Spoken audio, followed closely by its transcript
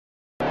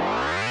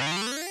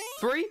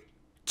3,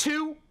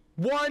 2,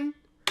 1,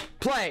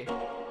 play.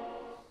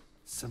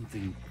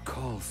 Something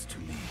calls to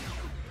me.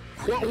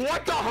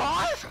 What the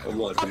heck?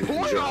 A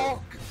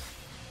portal?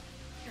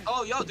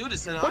 Oh, yo, dude,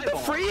 it's an What the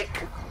eyeball. freak?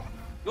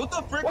 What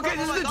the frick? Okay,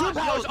 this is the Doom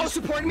powers. Oh,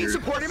 supporting me,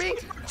 supporting me,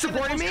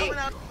 supporting me.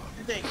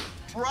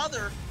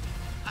 Brother.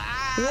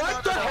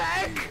 What the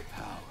heck?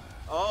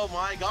 Oh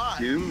my god.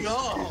 Doom? Yo.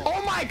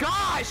 Oh my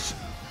gosh!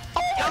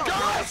 Oh my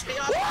gosh!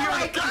 Oh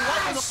my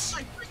gosh!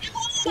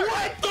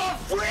 What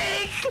the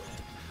freak?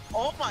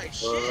 Oh my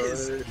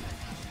shiz.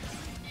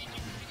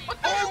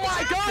 Oh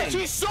my gosh,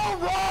 he's so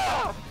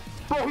raw!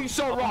 Bro, he's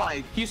so raw.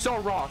 He's so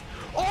raw.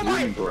 Oh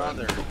my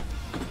brother.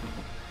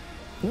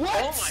 What?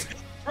 Oh my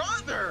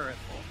god, brother.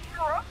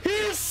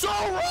 He's so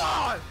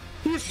raw!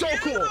 He's so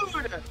cool.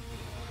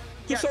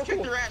 He's so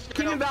cool.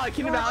 Kingdom Valley,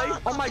 Kingdom Valley.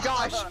 Oh my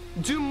gosh.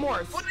 Doom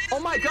Morph. Oh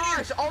my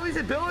gosh, all these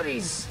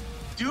abilities.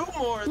 Doom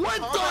Morph.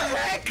 What the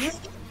heck?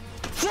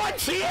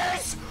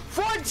 Frontiers!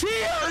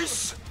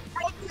 Frontiers!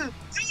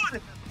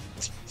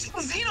 Dude,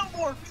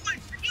 Xenomorph, you my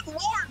freaking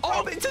lord, bro.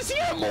 Oh, it's a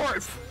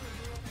Xenomorph!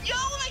 Yo,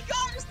 oh my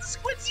god, it's the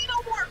Squid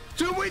Xenomorph!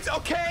 Doom Wings,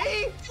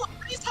 okay?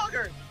 Freeze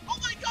Hugger! Oh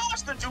my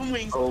gosh, the Doom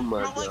Wings! Oh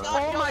my god.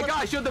 Oh my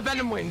gosh, yo, the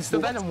Venom Wings, the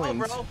Venom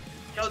Wings. Bro.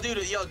 Yo,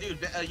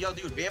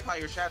 dude,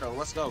 Vampire Shadow,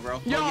 let's go, bro.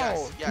 Yo,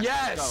 oh,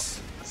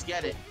 yes. Let's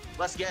get it.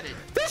 Let's get it.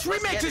 This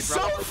remix is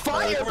so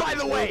fire, by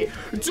the way.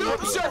 Doom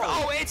Surf.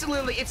 Oh, it's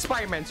literally, it's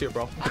Spider-Man 2,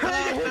 bro.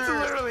 It's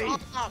literally.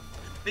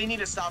 They need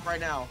to stop right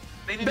now.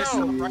 They need to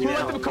stop right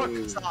now. Let them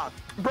cook. Stop.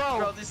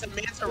 Bro, this is a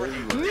Manta Ray.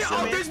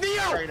 Oh, there's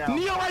Neo. Right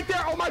Neo right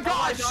there. Oh my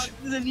gosh. This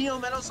is a Neo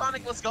Metal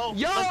Sonic. Let's go.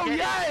 Yo,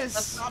 yes.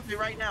 Let's stop it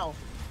right now.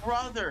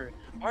 Brother,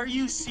 are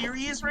you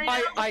serious right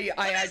now? I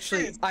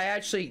actually.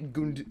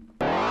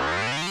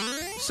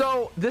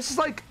 So this is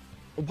like,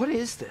 what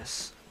is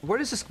this? Where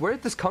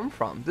did this come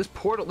from? This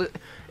portal,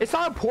 it's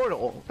not a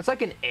portal. It's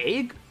like an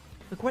egg.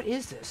 Like, what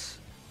is this?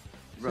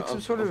 It's Bro, like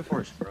some sort of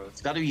course, bro.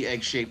 It's gotta be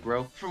egg-shaped,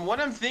 bro. From what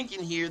I'm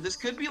thinking here, this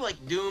could be like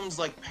Doom's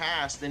like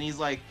past, and he's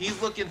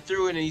looking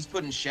through it and he's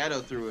putting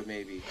shadow through it,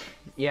 maybe.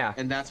 Yeah.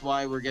 And that's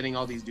why we're getting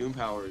all these Doom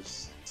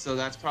powers. So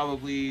that's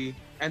probably,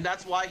 and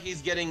that's why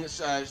he's getting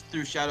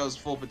through Shadow's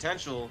full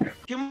potential.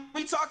 Can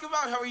we talk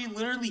about how he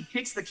literally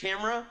kicks the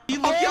camera?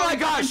 Oh my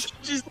gosh!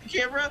 Just the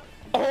camera.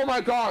 Oh my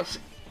gosh!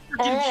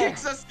 Freaking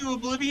kicks us to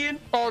oblivion.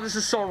 Oh, this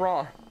is so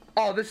raw.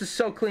 Oh, this is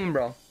so clean,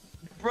 bro.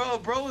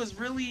 Bro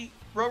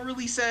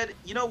really said,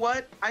 you know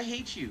what? I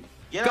hate you.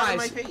 Get out of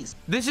my face.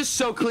 This is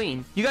so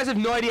clean. You guys have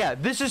no idea.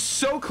 This is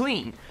so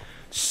clean.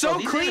 So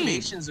these clean.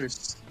 Animations are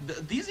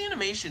these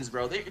animations,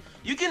 bro.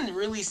 You can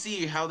really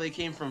see how they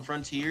came from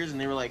Frontiers, and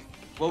they were like,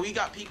 well, we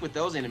got peak with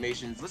those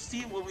animations. Let's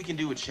see what we can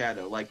do with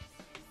Shadow. Like,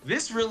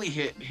 this really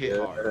hit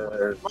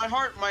hard. My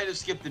heart might have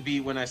skipped the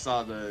beat when I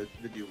saw the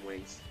Doom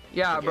Wings.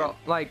 Yeah, again. Bro.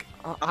 Like,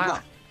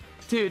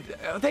 dude,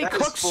 they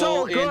cook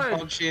so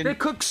good. They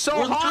cook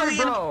so hard,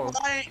 bro.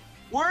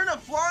 We're in a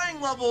flying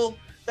level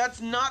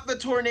that's not the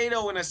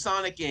tornado in a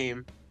Sonic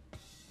game.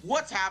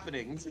 What's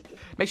happening?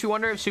 Makes me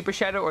wonder if Super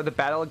Shadow or the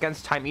battle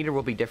against Time Eater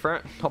will be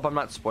different. Hope I'm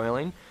not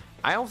spoiling.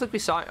 I don't think we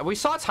saw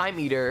Time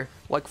Eater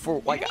like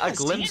for like a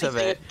glimpse of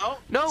it.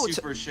 No,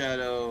 Super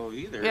Shadow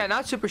either. Yeah,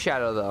 not Super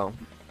Shadow though.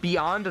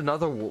 Beyond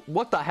Another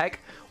what the heck?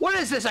 What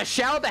is this? A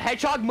Shadow the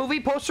Hedgehog movie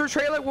poster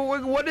trailer?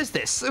 What is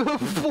this?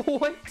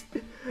 What?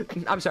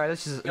 I'm sorry,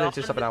 that's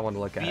just something I want to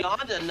look at.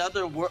 Beyond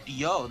Another World.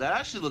 Yo, that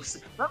actually looks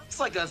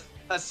like a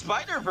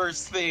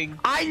Spider-Verse thing.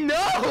 I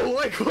know!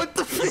 Like, what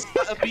the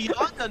fuck?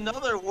 Beyond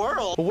Another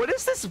World. What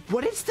is this?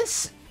 What is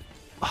this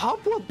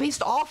hub world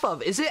based off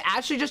of? Is it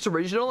actually just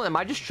original? Am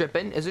I just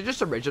tripping? Is it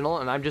just original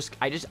and I'm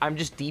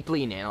just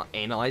deeply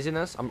analyzing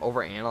this? I'm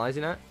over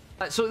analyzing it.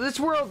 So this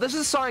world, this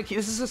is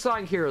a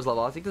Sonic Heroes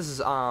level. I think this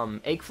is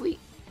Egg Fleet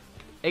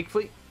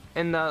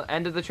in the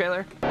end of the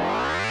trailer.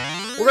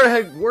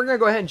 We're gonna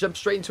go ahead and jump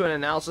straight into an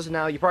analysis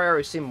now. You probably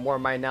already seen more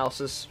of my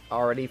analysis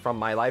already from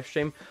my live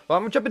stream, but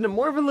I'm gonna jump into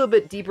more of a little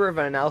bit deeper of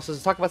an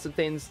analysis, talk about some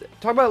things,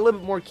 talk about a little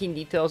bit more keen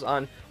details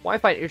on why I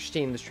find it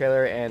interesting in this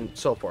trailer and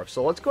so forth.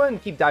 So let's go ahead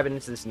and keep diving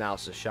into this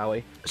analysis, shall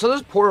we? So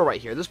this portal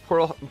right here,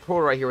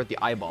 with the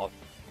eyeball.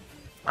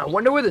 I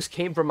wonder where this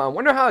came from. I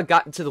wonder how it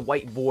got into the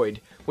white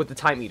void with the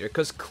Time Eater,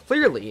 because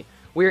clearly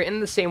we're in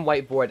the same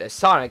white void as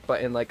Sonic,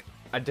 but in like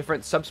a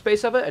different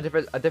subspace of it,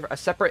 a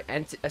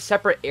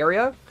separate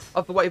area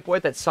of the white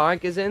void that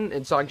Sonic is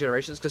in Sonic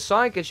Generations, because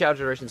Sonic and Shadow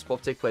Generations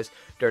both take place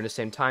during the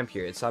same time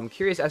period. So I'm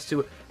curious as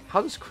to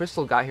how this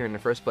crystal got here in the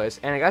first place,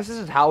 and I guess this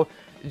is how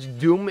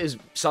Doom is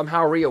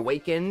somehow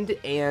reawakened,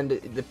 and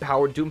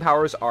the Doom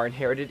powers are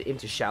inherited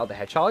into Shadow the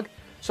Hedgehog.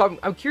 So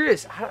I'm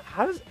curious,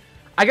 how does...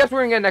 I guess we're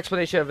gonna get an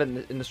explanation of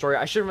it in the story.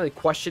 I shouldn't really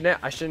question it.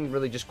 I shouldn't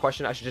really just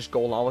question it. I should just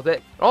go along with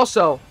it.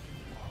 Also,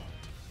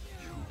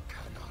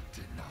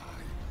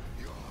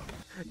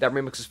 that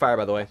remix is fire,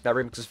 by the way. That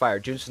remix is fire.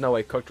 June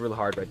Snow cooked really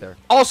hard right there.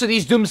 Also,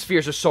 these Doom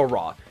Spheres are so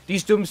raw.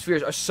 These Doom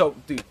Spheres are so...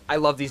 Dude, I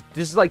love these.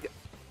 This is like...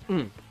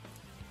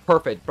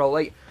 perfect, bro.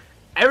 Like,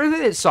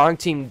 everything that Sonic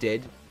Team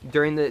did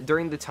during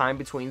the time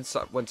between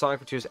when Sonic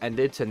Frontiers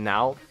ended to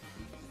now,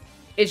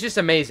 it's just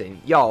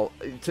amazing. Yo,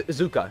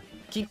 Zuka.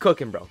 Keep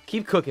cooking, bro.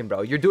 Keep cooking,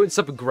 bro. You're doing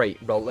something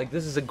great, bro. Like,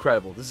 this is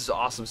incredible. This is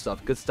awesome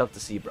stuff. Good stuff to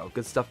see, bro.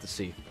 Good stuff to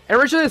see. And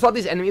originally, I thought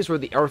these enemies were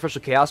the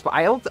artificial chaos, but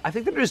I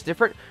think they're just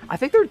different. I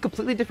think they're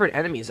completely different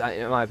enemies,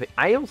 in my opinion.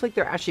 I don't think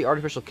they're actually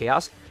artificial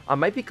chaos. I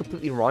might be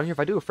completely wrong here. If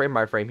I do a frame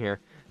by frame here.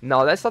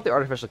 No, that's not the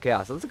artificial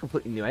chaos. That's a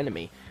completely new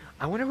enemy.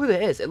 I wonder who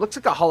that is. It looks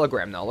like a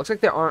hologram, though. It looks like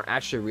they aren't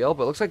actually real,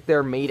 but it looks like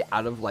they're made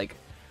out of, like,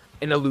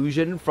 an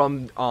illusion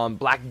from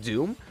Black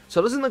Doom.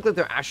 So it doesn't look like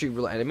they're actually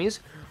real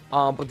enemies.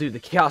 But dude, the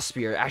Chaos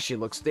Spear actually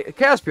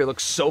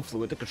looks so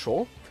fluid to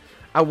control.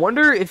 I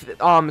wonder if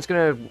it's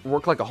gonna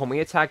work like a homing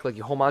attack, like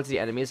you home onto the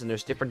enemies and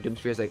there's different Doom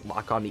Spears like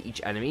lock onto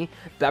each enemy.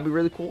 That'd be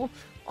really cool.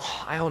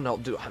 Oh, I don't know,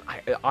 dude.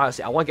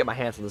 Honestly, I want to get my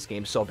hands on this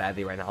game so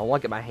badly right now. I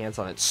want to get my hands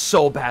on it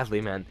so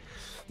badly, man.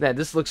 Man,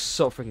 this looks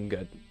so freaking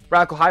good.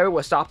 Radical Highway,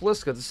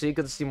 Westopolis, good to see.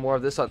 Good to see more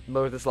of this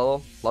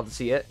level. Love to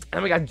see it.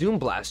 And we got Doom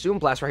Blast. Doom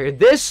Blast right here.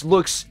 This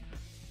looks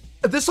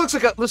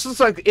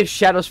like if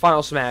Shadow's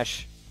Final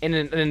Smash in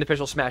an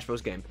official Smash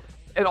Bros. Game.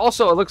 And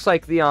also, it looks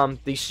like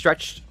the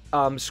stretched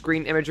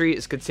screen imagery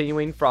is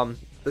continuing from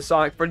the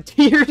Sonic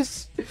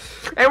Frontiers.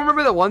 And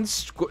remember the one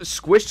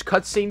squished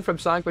cutscene from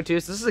Sonic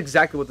Frontiers? This is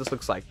exactly what this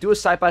looks like. Do a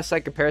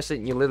side-by-side comparison,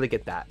 and you literally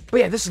get that.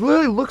 But yeah, this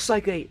literally looks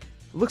like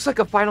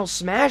a Final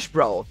Smash,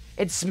 bro.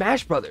 It's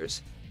Smash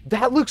Brothers.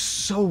 That looks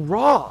so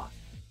raw.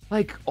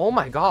 Like, oh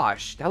my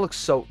gosh, that looks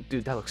so,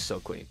 dude. That looks so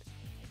clean.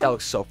 That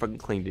looks so freaking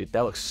clean, dude.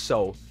 That looks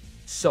so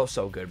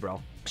good, bro.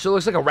 So it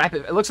looks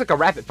like a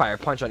rapid fire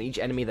punch on each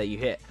enemy that you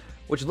hit,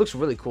 which looks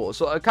really cool.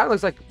 So it kind of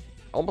looks like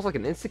almost like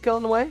an insta kill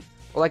in a way,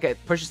 or like it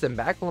pushes them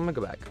back. Well, let me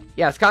go back.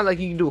 Yeah, it's kind of like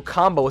you can do a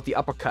combo with the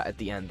uppercut at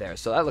the end there.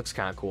 So that looks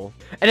kind of cool.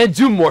 And then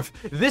Doom Morph.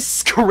 This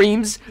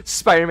screams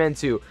Spider-Man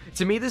 2.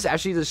 To me, this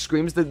actually just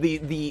screams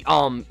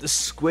the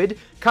squid.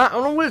 I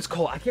don't know what it's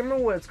called. I can't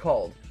remember what it's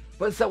called.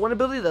 But it's that one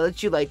ability that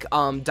lets you like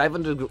dive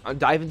into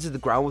the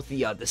ground with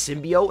the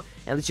symbiote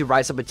and lets you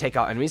rise up and take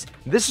out enemies.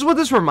 This is what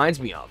this reminds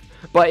me of.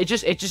 But it's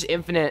just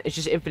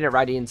infinite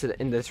riding into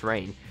the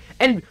terrain.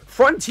 And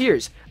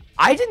Frontiers,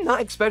 I did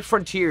not expect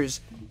Frontiers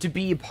to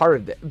be a part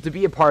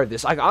of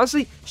this. Like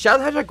honestly,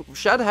 Shadow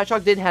the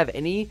Hedgehog didn't have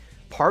any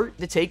part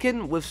to take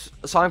in with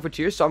Sonic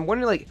Frontiers, so I'm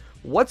wondering like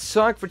what's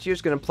Sonic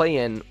Frontiers gonna play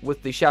in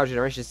with the Shadow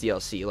Generations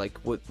DLC. Like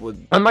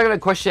I'm not gonna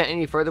question it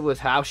any further with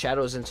how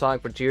Shadow's in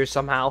Sonic Frontiers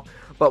somehow,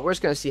 but we're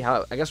just gonna see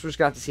how. I guess we're just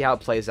gonna have to see how it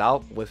plays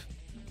out with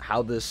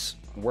how this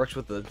works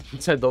with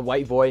the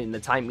White Void and the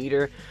Time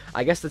Eater.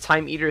 I guess the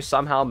Time Eater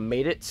somehow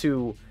made it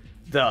to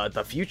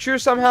the future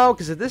somehow,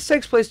 because if this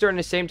takes place during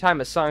the same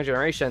time as Sonic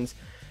Generations,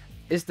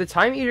 is the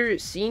Time Eater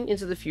seeing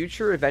into the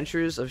future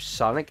adventures of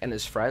Sonic and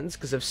his friends?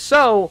 Because if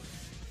so,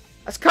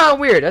 that's kind of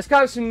weird. That's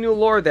kind of some new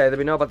lore there that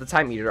we know about the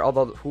Time Eater,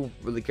 although who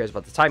really cares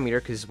about the Time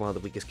Eater because he's one of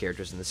the weakest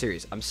characters in the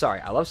series. I'm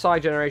sorry. I love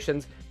Sonic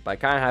Generations, but I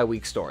kind of had a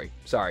weak story.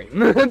 Sorry.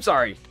 I'm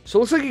sorry. So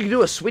it looks like you can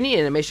do a Swinny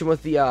animation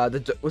with the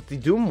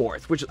Doom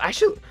Morph, which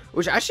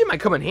actually might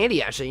come in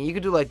handy, actually. You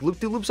could do like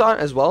loop-de-loops on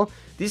it as well.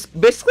 These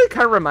basically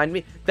kind of remind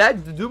me, the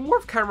Doom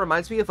Morph kind of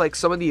reminds me of like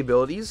some of the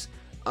abilities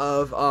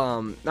of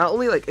not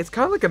only like, it's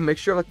kind of like a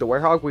mixture of like the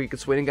Werehog where you can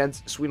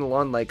swing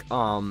along like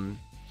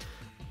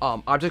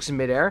objects in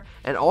midair,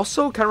 and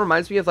also kind of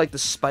reminds me of like the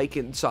Spike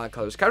in Sonic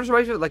Colors. Kind of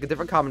reminds me of like a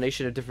different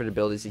combination of different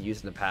abilities they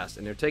used in the past,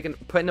 and they're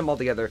putting them all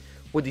together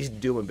with these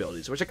Doom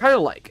abilities, which I kind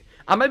of like.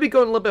 I might be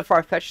going a little bit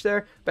far-fetched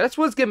there, but that's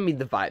what's giving me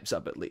the vibes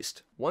up at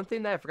least. One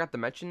thing that I forgot to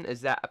mention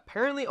is that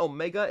apparently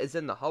Omega is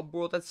in the hub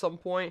world at some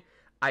point.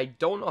 I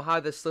don't know how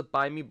this slipped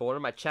by me, but one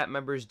of my chat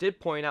members did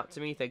point out to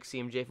me. Thanks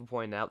CMJ for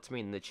pointing it out to me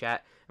in the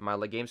chat in my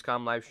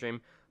Gamescom live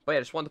stream. But yeah,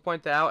 I just wanted to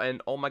point that out,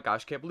 and oh my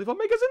gosh, can't believe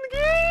Omega's in the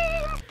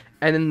game!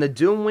 And in the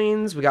Doom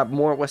Wings, we got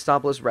more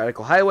Westopolis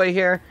Radical Highway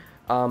here.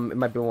 It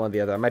might be one or the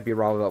other. I might be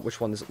wrong about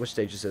which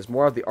stage this is.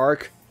 More of the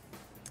Arc.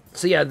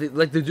 So yeah,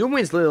 the Doom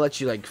Wings literally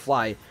let you like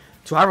fly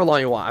to however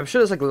long you want. I'm sure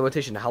there's like a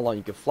limitation to how long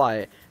you can fly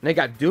it. And they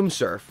got Doom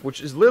Surf, which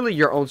is literally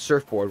your own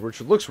surfboard,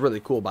 which looks really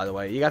cool, by the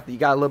way. You got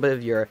a little bit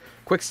of your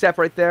quick step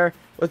right there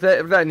with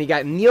that, and you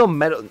got Neo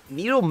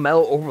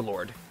Metal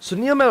Overlord. So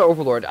Neo Metal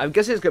Overlord, I'm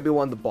guessing it's gonna be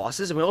one of the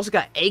bosses. And we also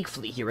got Egg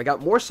Fleet here. We got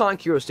more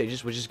Sonic Hero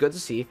stages, which is good to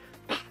see.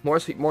 More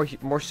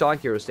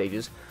Sonic Hero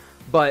stages.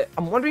 But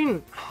I'm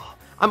wondering,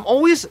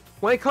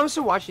 when it comes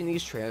to watching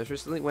these trailers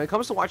recently, when it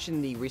comes to watching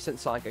the recent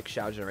Sonic X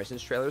Shadow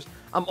Generations trailers,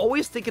 I'm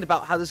always thinking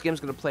about how this game's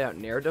going to play out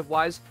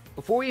narrative-wise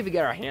before we even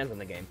get our hands on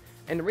the game.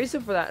 And the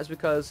reason for that is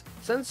because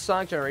since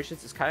Sonic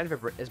Generations is kind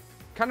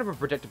of a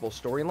predictable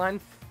storyline,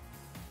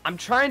 I'm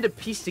trying to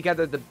piece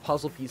together the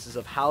puzzle pieces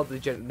of how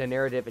the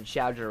narrative in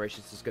Shadow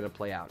Generations is going to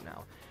play out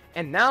now.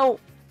 And now,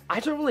 I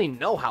don't really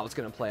know how it's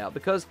going to play out,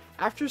 because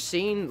after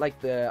seeing like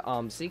the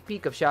sneak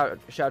peek of Shadow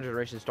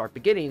Generations Dark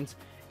Beginnings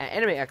at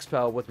Anime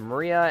Expo with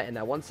Maria and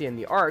that one scene in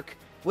the Arc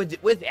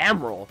with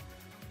Emerald,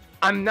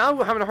 I'm now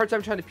having a hard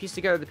time trying to piece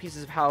together the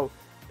pieces of how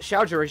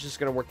Shadow Generations is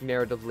going to work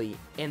narratively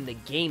in the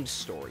game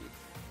story.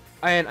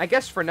 And I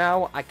guess for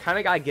now, I kind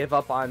of got to give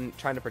up on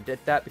trying to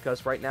predict that,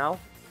 because right now,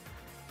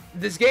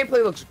 this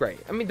gameplay looks great.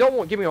 I mean,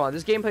 don't get me wrong,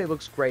 this gameplay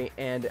looks great,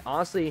 and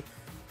honestly,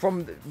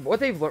 from what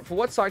they've learned, from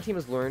what Sonic Team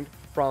has learned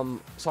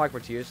from Sonic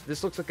Frontiers,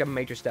 this looks like a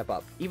major step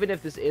up. Even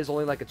if this is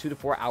only like a 2 to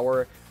 4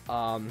 hour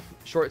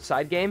short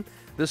side game,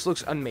 this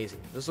looks amazing.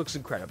 This looks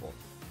incredible.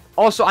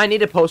 Also, I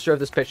need a poster of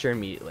this picture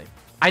immediately.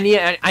 I need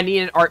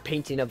an art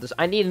painting of this.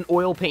 I need an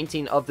oil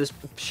painting of this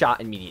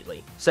shot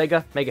immediately.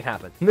 Sega, make it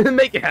happen.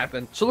 Make it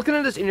happen. So looking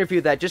at this interview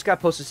that just got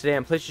posted today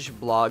on PlayStation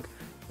Blog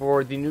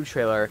for the new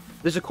trailer,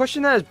 there's a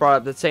question that is brought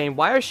up that's saying,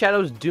 why are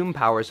Shadow's Doom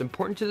powers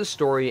important to the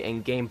story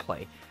and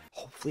gameplay?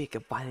 Hopefully I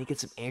can finally get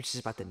some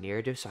answers about the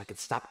narrative so I can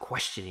stop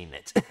questioning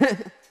it.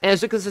 And as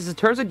because in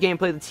terms of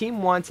gameplay, the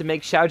team wanted to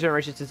make Shadow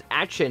Generations'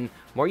 action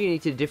more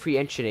unique to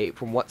differentiate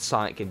from what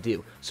Sonic can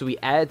do, so we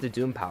added the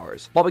Doom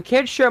powers. While we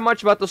can't share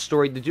much about the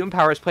story, the Doom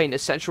powers play an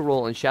essential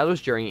role in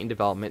Shadow's journey and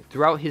development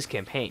throughout his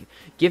campaign,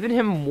 giving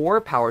him more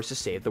powers to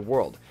save the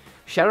world.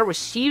 Shadow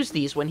receives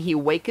these when he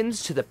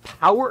awakens to the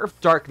power of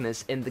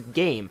darkness in the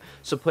game,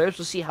 so players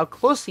will see how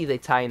closely they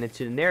tie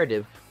into the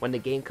narrative when the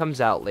game comes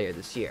out later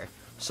this year.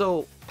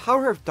 So,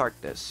 power of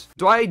darkness.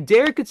 Do I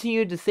dare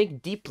continue to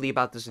think deeply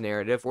about this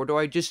narrative, or do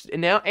I just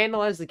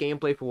analyze the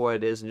gameplay for what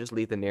it is and just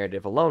leave the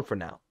narrative alone for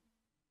now?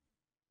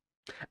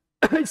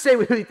 I'd say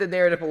we leave the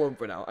narrative alone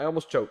for now. I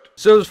almost choked.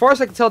 So as far as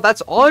I can tell,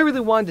 that's all I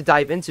really wanted to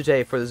dive into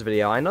today for this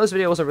video. I know this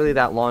video wasn't really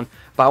that long,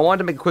 but I wanted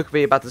to make a quick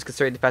video about this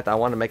considering the fact that I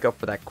wanted to make up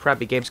for that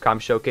crappy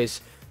Gamescom showcase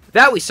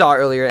that we saw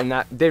earlier, and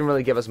that didn't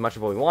really give us much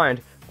of what we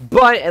wanted.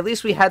 But at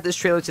least we had this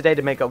trailer today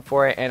to make up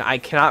for it, and I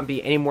cannot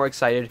be any more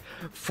excited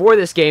for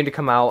this game to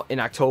come out in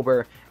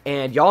October.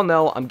 And y'all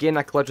know I'm getting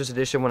that collector's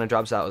edition when it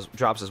drops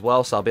as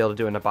well, so I'll be able to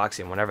do an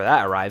unboxing whenever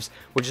that arrives,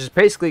 which is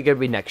basically going to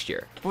be next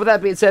year. But with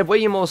that being said, what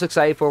are you most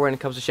excited for when it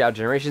comes to Shadow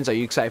Generations? Are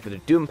you excited for the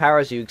Doom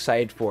powers? Are you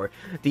excited for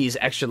these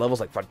extra levels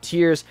like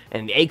Frontiers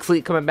and the Egg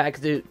Fleet coming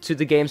back to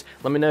the games?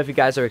 Let me know if you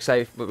guys are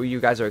excited, what you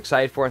guys are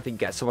excited for, and thank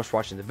you guys so much for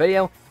watching the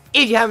video.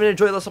 If you haven't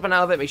enjoyed this up and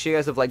out of it, make sure you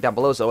guys have a like down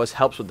below, so it always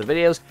helps with the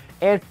videos.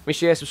 And make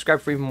sure you guys subscribe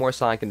for even more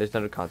Sonic and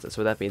Nintendo content. So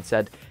with that being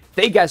said,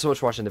 thank you guys so much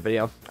for watching the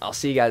video. I'll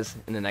see you guys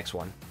in the next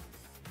one.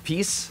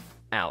 Peace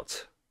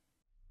out.